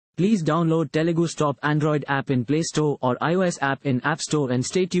Please download Telugu's top Android app in Play Store or iOS app in App Store and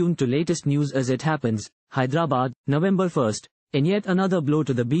stay tuned to latest news as it happens. Hyderabad, November 1st. In yet another blow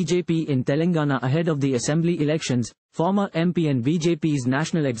to the BJP in Telangana ahead of the assembly elections, former MP and BJP's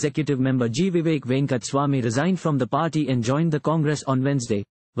national executive member Vivek Venkataswamy resigned from the party and joined the Congress on Wednesday.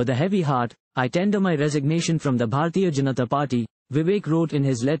 With a heavy heart, I tender my resignation from the Bharatiya Janata Party, Vivek wrote in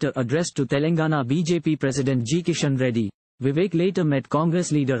his letter addressed to Telangana BJP President Krishna Reddy. Vivek later met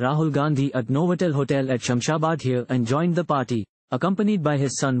Congress leader Rahul Gandhi at Novotel Hotel at Shamshabad here and joined the party. Accompanied by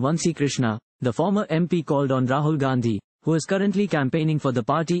his son Vamsi Krishna, the former MP called on Rahul Gandhi, who is currently campaigning for the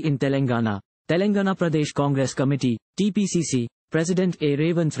party in Telangana. Telangana Pradesh Congress Committee, TPCC, President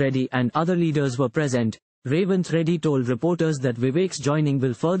Revanth Reddy and other leaders were present. Revanth Reddy told reporters that Vivek's joining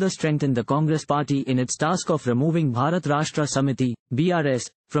will further strengthen the Congress party in its task of removing Bharat Rashtra Samiti, BRS,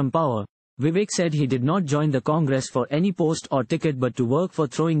 from power. Vivek said he did not join the Congress for any post or ticket but to work for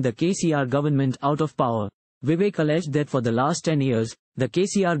throwing the KCR government out of power. Vivek alleged that for the last 10 years, the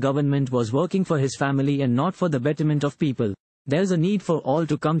KCR government was working for his family and not for the betterment of people. There's a need for all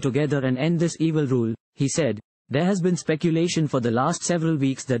to come together and end this evil rule, he said. There has been speculation for the last several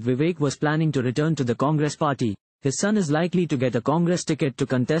weeks that Vivek was planning to return to the Congress party. His son is likely to get a Congress ticket to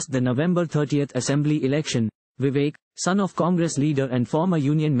contest the November 30th assembly election. Vivek, son of Congress leader and former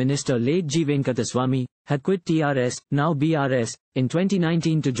Union Minister late G. Venkataswamy, had quit TRS, now BRS, in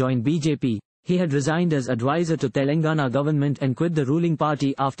 2019 to join BJP. He had resigned as advisor to Telangana government and quit the ruling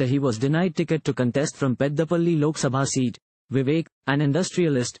party after he was denied ticket to contest from Peddapalli Lok Sabha seat. Vivek, an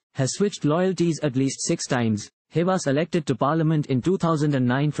industrialist, has switched loyalties at least 6 times. He was elected to parliament in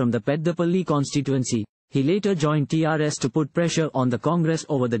 2009 from the Peddapalli constituency. He later joined TRS to put pressure on the Congress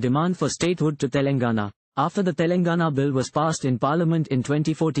over the demand for statehood to Telangana. After the Telangana bill was passed in parliament in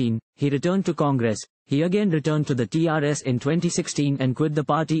 2014, he returned to Congress. He again returned to the TRS in 2016 and quit the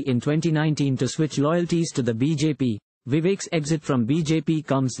party in 2019 to switch loyalties to the BJP. Vivek's exit from BJP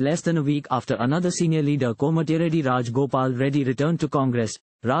comes less than a week after another senior leader Komatiredi Raj Gopal Reddy returned to Congress.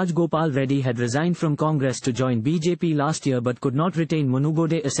 Raj Gopal Reddy had resigned from Congress to join BJP last year but could not retain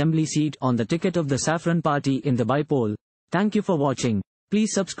Munugode assembly seat on the ticket of the Saffron party in the by-poll. Thank you for watching.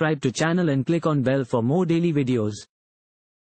 Please subscribe to channel and click on bell for more daily videos.